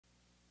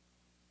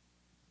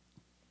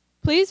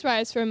Please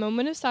rise for a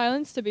moment of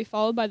silence to be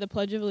followed by the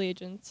Pledge of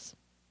Allegiance.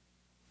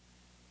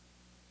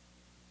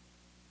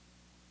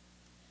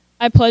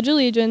 I pledge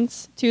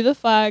allegiance to the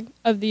flag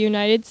of the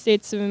United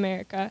States of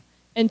America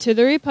and to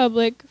the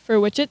republic for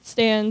which it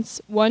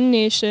stands, one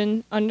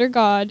nation, under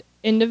God,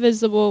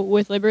 indivisible,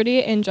 with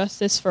liberty and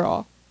justice for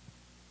all.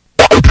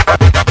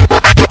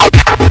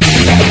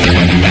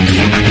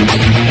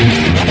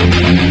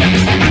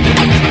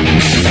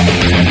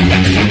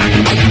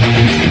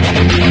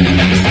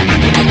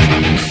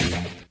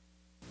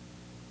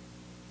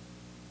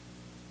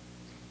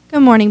 Good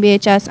morning,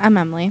 BHS. I'm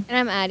Emily. And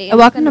I'm Addie. And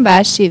welcome to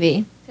Bash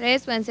TV. Today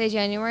is Wednesday,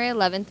 January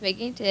 11th,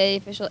 making today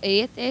the official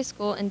 80th day of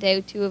school and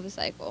day 2 of the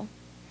cycle.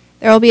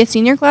 There will be a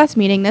senior class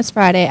meeting this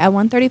Friday at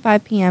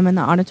 1:35 p.m. in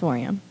the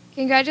auditorium.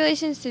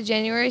 Congratulations to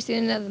January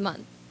Student of the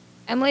Month,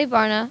 Emily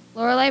Barna,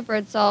 Lorelei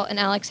Birdsall, and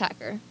Alex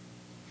Hacker.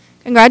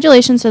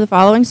 Congratulations to the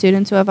following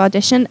students who have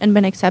auditioned and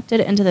been accepted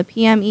into the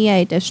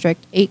PMEA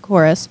District 8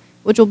 Chorus,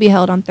 which will be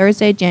held on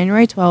Thursday,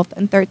 January 12th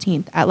and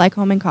 13th at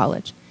Lycoming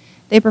College.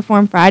 They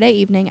perform Friday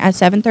evening at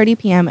 7:30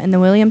 p.m. in the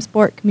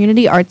Williamsport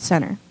Community Arts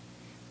Center.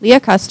 Leah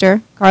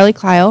Custer, Carly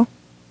Kyle,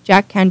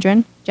 Jack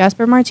Kendron,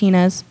 Jasper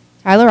Martinez,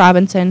 Tyler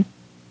Robinson,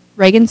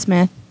 Reagan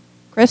Smith,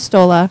 Chris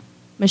Stola,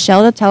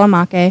 Michelle de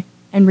Telemake,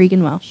 and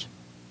Regan Welsh.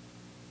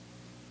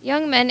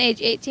 Young men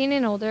age 18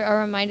 and older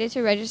are reminded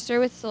to register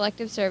with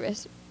Selective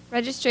Service.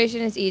 Registration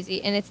is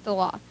easy, and it's the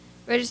law.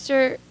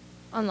 Register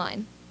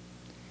online.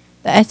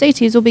 The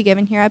SATs will be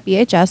given here at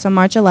BHS on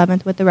March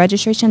 11th with the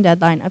registration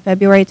deadline of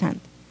February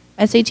 10th.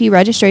 SAT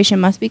registration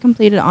must be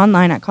completed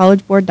online at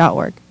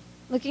collegeboard.org.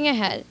 Looking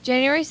ahead,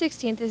 January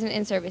 16th is an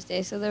in-service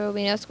day, so there will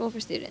be no school for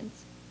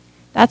students.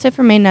 That's it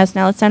for Main Nest.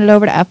 Now let's send it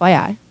over to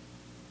FYI.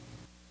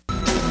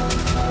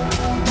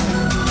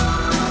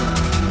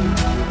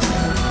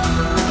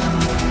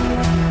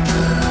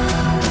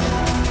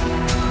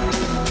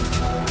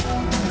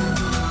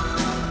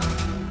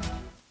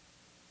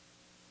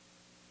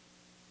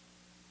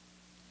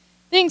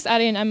 Thanks,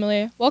 Addie and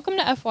Emily. Welcome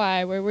to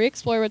FYI, where we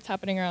explore what's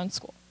happening around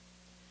school.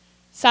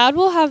 SAD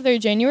will have their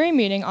January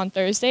meeting on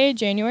Thursday,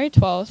 January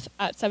 12th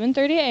at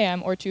 7:30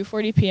 a.m. or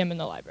 2:40 p.m. in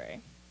the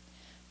library.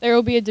 There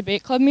will be a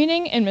debate club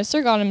meeting in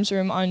Mr. Gautam's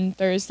room on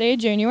Thursday,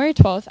 January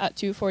 12th at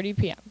 2:40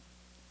 p.m.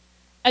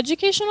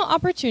 Educational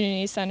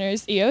Opportunity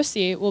Center's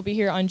EOC will be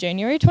here on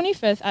January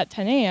 25th at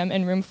 10 a.m.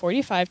 in room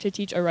 45 to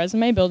teach a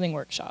resume building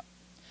workshop.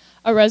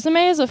 A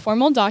resume is a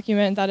formal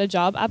document that a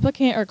job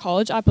applicant or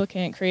college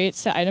applicant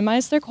creates to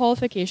itemize their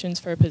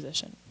qualifications for a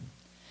position.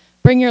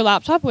 Bring your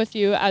laptop with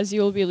you, as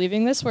you will be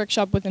leaving this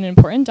workshop with an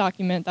important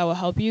document that will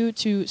help you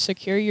to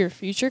secure your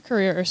future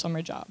career or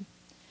summer job.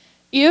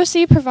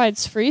 EOC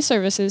provides free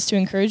services to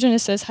encourage and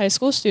assist high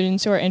school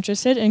students who are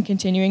interested in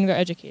continuing their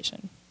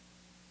education.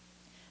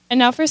 And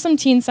now for some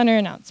Teen Center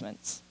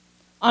announcements.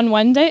 On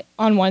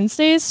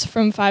Wednesdays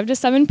from 5 to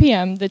 7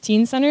 p.m., the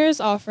Teen Center is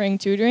offering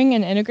tutoring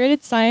in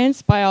integrated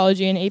science,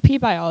 biology, and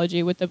AP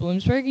biology with the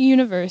Bloomsburg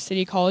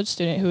University college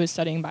student who is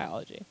studying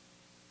biology.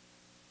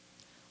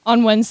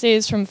 On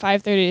Wednesdays from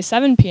 5:30 to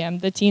 7 p.m.,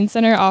 the Teen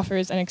Center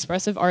offers an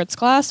expressive arts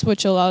class,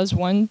 which allows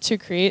one to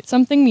create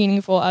something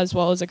meaningful as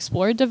well as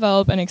explore,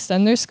 develop, and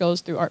extend their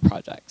skills through art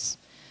projects.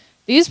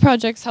 These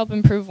projects help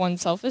improve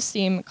one's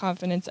self-esteem,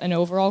 confidence, and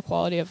overall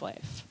quality of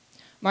life.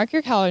 Mark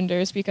your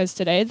calendars because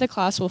today the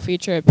class will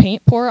feature a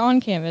paint pour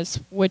on canvas,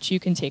 which you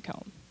can take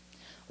home.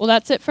 Well,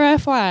 that's it for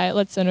FYI.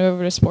 Let's send it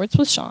over to sports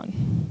with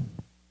Sean.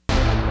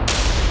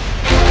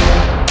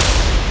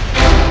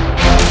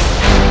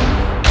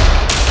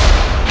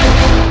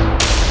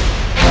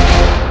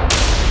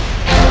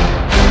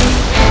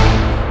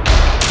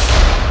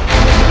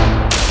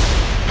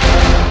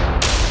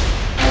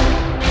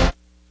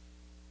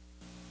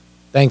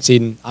 Thanks,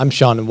 Eden. I'm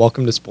Sean, and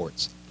welcome to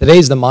sports. Today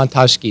is the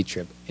Montage Ski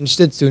Trip.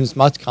 Interested students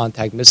must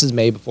contact Mrs.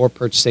 May before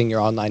purchasing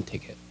your online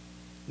ticket.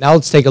 Now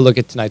let's take a look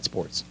at tonight's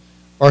sports.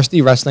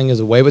 Varsity wrestling is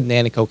away with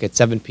Nanticoke at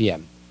 7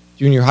 p.m.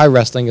 Junior high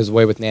wrestling is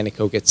away with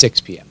Nanticoke at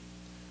 6 p.m.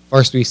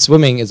 Varsity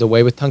swimming is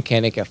away with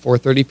Tunkhannock at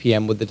 4:30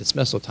 p.m. with the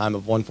dismissal time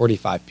of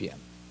 1:45 p.m.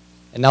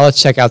 And now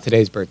let's check out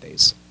today's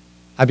birthdays.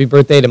 Happy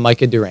birthday to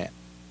Micah Durant.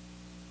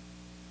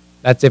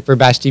 That's it for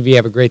Bash TV.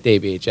 Have a great day,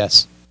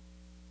 BHS.